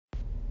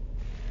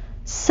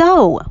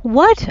So,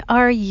 what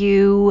are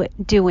you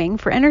doing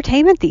for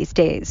entertainment these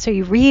days? Are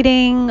you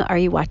reading? Are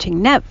you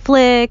watching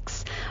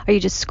Netflix? Are you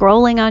just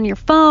scrolling on your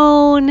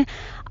phone?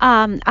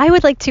 I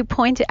would like to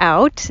point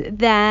out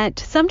that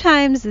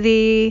sometimes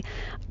the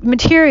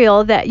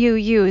material that you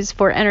use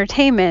for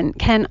entertainment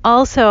can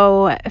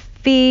also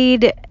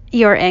feed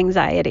your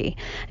anxiety.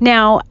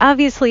 Now,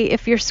 obviously,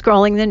 if you're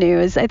scrolling the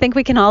news, I think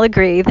we can all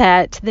agree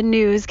that the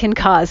news can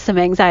cause some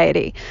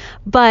anxiety.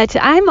 But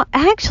I'm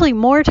actually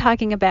more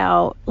talking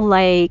about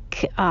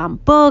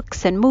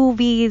books and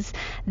movies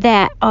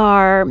that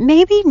are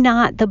maybe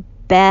not the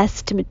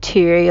best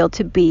material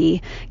to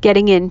be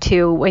getting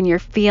into when you're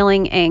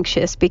feeling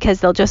anxious,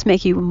 because they'll just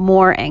make you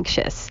more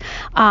anxious.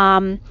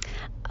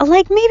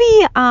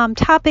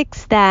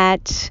 Topics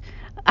that,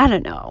 I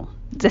don't know,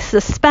 the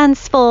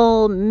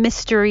suspenseful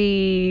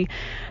mystery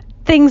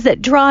things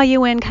that draw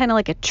you in, kind of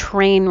like a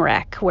train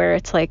wreck, where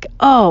it's like,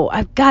 oh,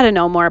 I've got to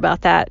know more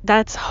about that.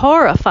 That's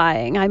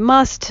horrifying. I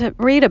must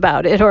read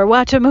about it or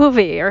watch a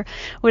movie or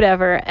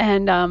whatever.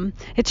 And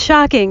it's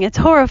shocking. It's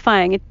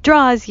horrifying. It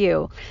draws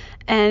you,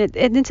 and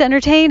it's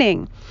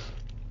entertaining.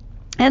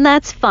 And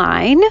that's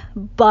fine,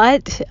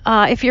 but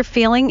if you're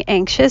feeling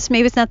anxious,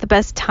 maybe it's not the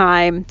best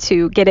time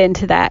to get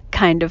into that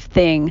kind of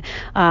thing.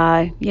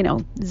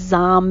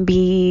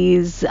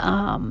 Zombies,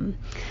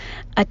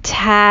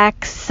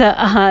 attacks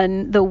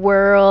on the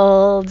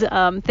world,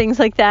 things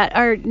like that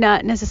are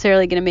not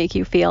necessarily going to make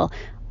you feel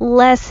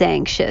less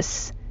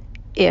anxious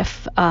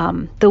if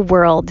the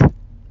world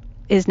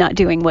is not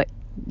doing what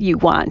you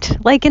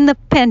want, like in the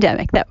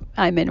pandemic that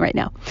I'm in right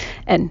now,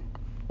 and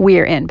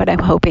we're in, but I'm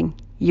hoping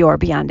you're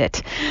beyond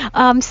it.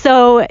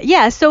 So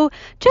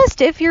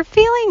just if you're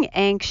feeling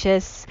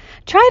anxious,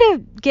 try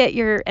to get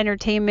your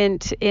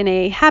entertainment in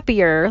a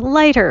happier,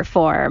 lighter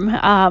form.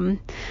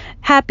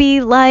 Happy,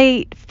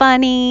 light,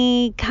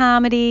 funny,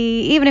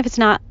 comedy, even if it's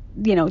not,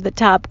 the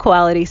top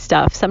quality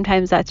stuff.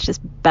 Sometimes that's just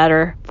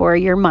better for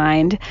your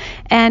mind.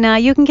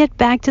 And you can get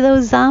back to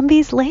those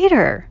zombies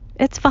later.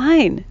 It's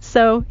fine.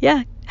 So,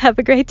 have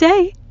a great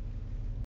day.